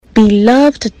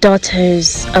Beloved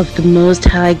daughters of the Most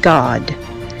High God,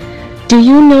 do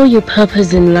you know your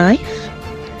purpose in life?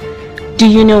 Do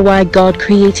you know why God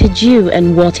created you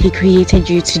and what He created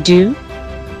you to do?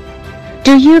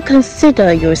 Do you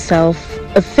consider yourself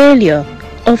a failure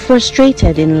or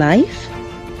frustrated in life?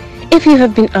 If you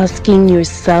have been asking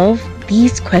yourself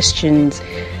these questions,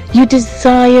 you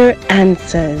desire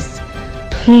answers,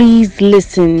 please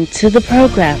listen to the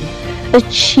program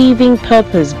Achieving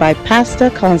Purpose by Pastor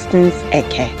Constance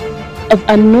Eke of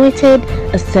Anointed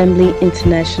Assembly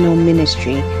International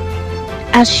Ministry,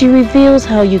 as she reveals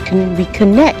how you can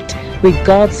reconnect with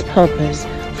God's purpose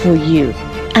for you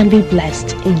and be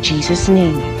blessed in Jesus'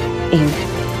 name.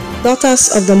 Amen.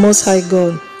 Daughters of the Most High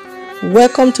God,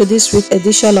 welcome to this week's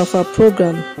edition of our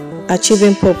program,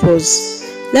 Achieving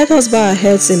Purpose. Let us bow our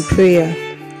heads in prayer.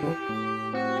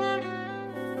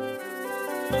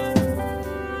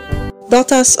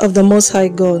 Daughters of the Most High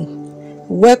God,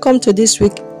 welcome to this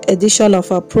week's edition of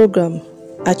our program,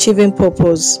 Achieving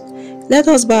Purpose. Let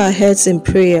us bow our heads in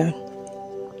prayer.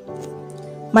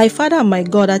 My Father and my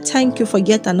God, I thank you for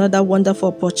yet another wonderful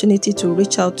opportunity to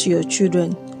reach out to your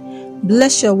children.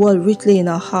 Bless your word richly in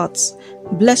our hearts.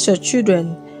 Bless your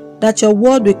children, that your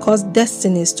word will cause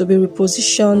destinies to be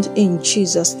repositioned in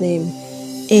Jesus' name.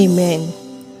 Amen.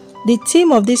 The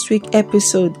theme of this week's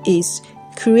episode is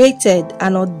created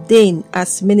and ordained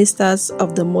as ministers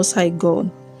of the Most High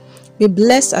God. Be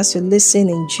blessed as you listen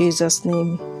in Jesus'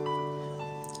 name.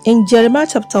 In Jeremiah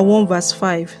chapter 1 verse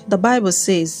 5, the Bible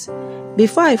says,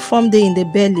 "Before I formed thee in the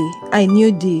belly, I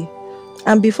knew thee,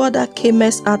 and before thou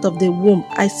camest out of the womb,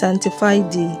 I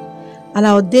sanctified thee, and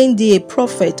I ordained thee a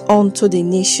prophet unto the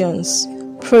nations."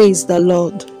 Praise the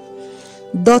Lord.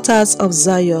 Daughters of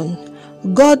Zion,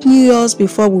 God knew us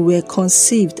before we were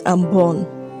conceived and born.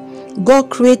 God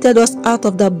created us out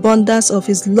of the abundance of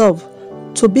His love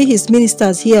to be His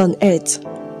ministers here on earth.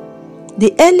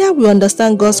 The earlier we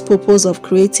understand God's purpose of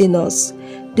creating us,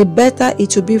 the better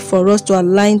it will be for us to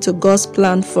align to God's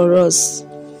plan for us.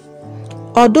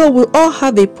 Although we all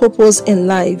have a purpose in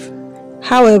life,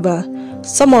 however,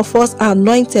 some of us are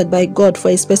anointed by God for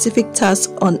a specific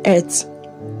task on earth.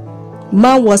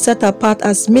 Man was set apart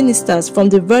as ministers from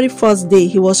the very first day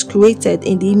he was created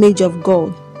in the image of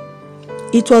God.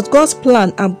 It was God's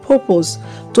plan and purpose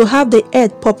to have the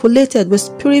earth populated with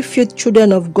spirit-filled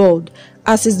children of God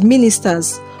as His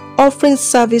ministers, offering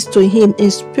service to Him in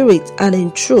spirit and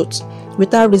in truth,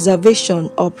 without reservation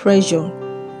or pressure.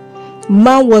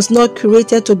 Man was not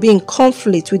created to be in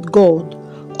conflict with God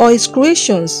or His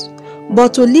creations,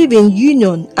 but to live in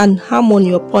union and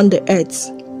harmony upon the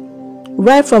earth.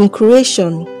 Right from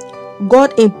creation,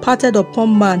 God imparted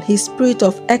upon man His spirit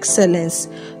of excellence,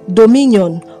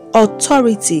 dominion,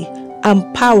 authority,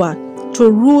 and power to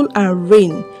rule and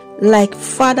reign like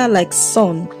Father, like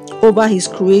Son, over His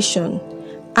creation,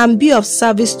 and be of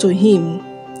service to Him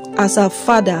as our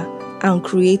Father and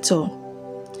Creator.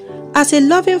 As a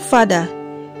loving Father,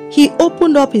 He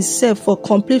opened up Himself for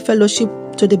complete fellowship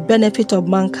to the benefit of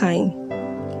mankind.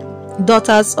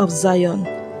 Daughters of Zion,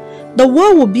 the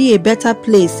world will be a better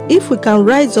place if we can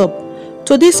rise up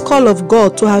to this call of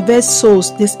God to harvest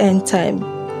souls this end time.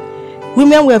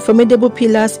 Women were formidable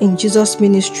pillars in Jesus'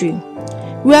 ministry.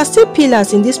 We are still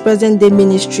pillars in this present day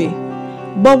ministry,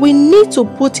 but we need to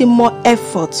put in more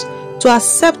effort to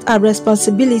accept our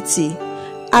responsibility,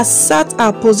 assert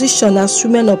our position as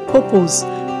women of purpose,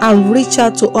 and reach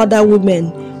out to other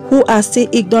women who are still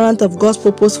ignorant of God's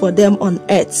purpose for them on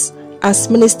earth as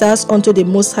ministers unto the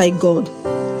Most High God.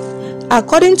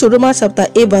 According to Romans chapter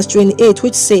 8 verse 28,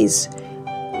 which says,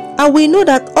 "And we know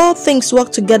that all things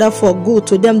work together for good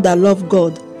to them that love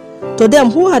God, to them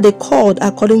who are the called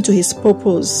according to His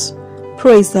purpose."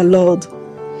 Praise the Lord.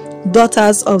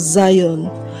 Daughters of Zion,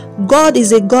 God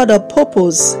is a God of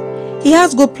purpose. He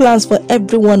has good plans for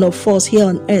every one of us here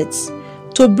on earth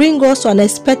to bring us to an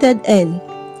expected end.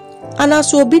 And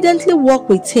as we obediently walk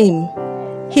with Him,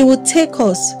 He will take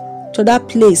us to that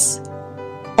place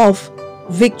of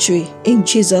victory in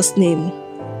Jesus' name.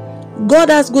 God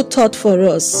has good thought for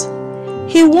us.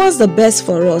 He wants the best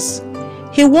for us.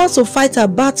 He wants to fight our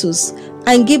battles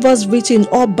and give us victory in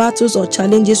all battles or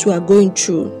challenges we are going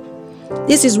through.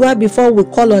 This is why before we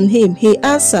call on Him, He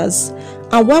answers,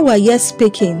 and while we are yet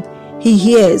speaking, He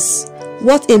hears.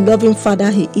 What a loving Father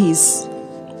He is.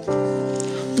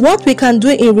 What we can do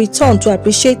in return to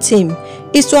appreciate Him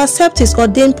is to accept His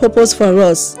ordained purpose for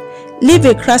us, live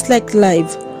a Christ-like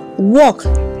life, walk,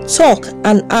 talk,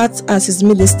 and act as His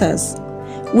ministers.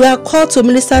 We are called to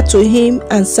minister to Him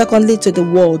and secondly to the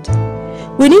world.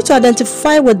 We need to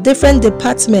identify with different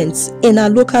departments in our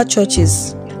local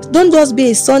churches. Don't just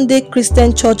be a Sunday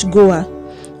Christian church goer,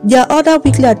 There are other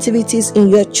weekly activities in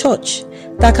your church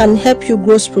that can help you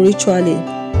grow spiritually.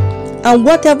 And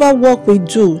whatever work we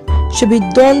do should be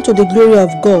done to the glory of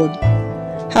God.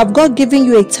 Have God given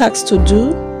you a task to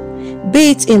do?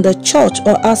 Be it in the church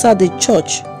or outside the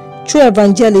church, through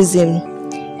evangelism.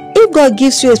 If God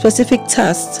gives you a specific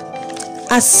task,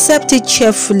 accept it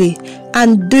cheerfully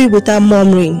and do it without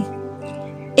murmuring.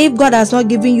 If God has not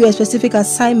given you a specific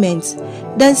assignment,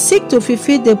 then seek to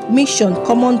fulfill the mission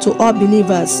common to all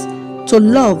believers, to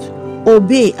love,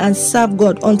 obey, and serve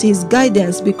God until His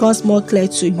guidance becomes more clear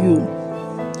to you.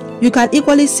 You can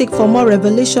equally seek for more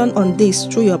revelation on this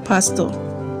through your pastor.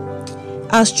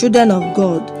 As children of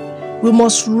God, we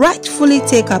must rightfully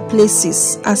take our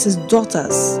places as His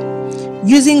daughters,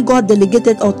 using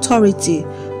God-delegated authority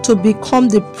to become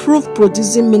the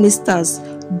proof-producing ministers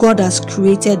God has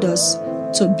created us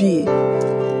to be.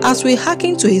 As we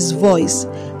hearken to His voice,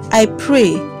 I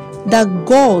pray that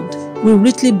God will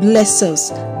richly bless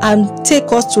us and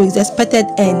take us to His expected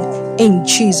end in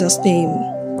Jesus' name.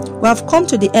 We have come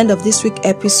to the end of this week's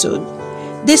episode.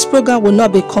 This program will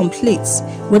not be complete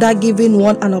without giving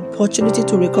one an opportunity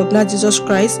to recognize Jesus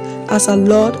Christ as our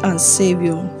Lord and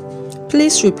Savior.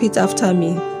 Please repeat after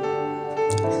me.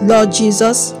 Lord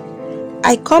Jesus,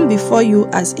 I come before you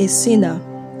as a sinner.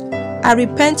 I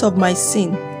repent of my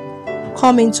sin.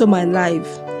 Come into my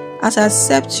life as I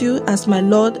accept you as my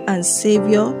Lord and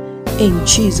Savior in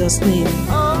Jesus' name.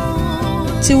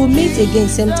 Till we meet again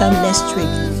same time next week,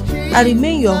 I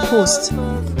remain your host,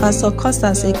 Pastor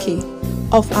Constance Eke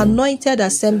of Anointed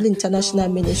Assembly International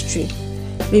Ministry.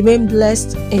 Remain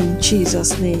blessed in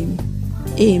Jesus' name.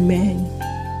 Amen.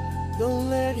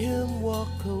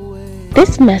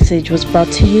 This message was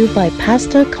brought to you by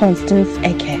Pastor Constance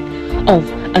Eke of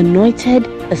Anointed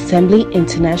Assembly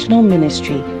International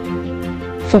Ministry.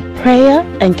 For prayer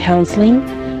and counseling,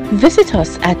 visit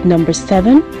us at number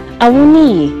 7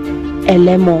 Awuni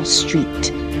Elemo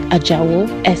Street, Ajawo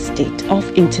Estate off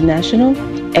International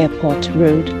Airport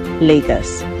Road,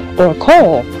 Lagos, or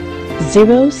call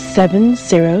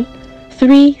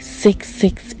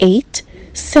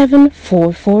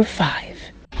 070-3668-7445.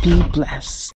 Be blessed.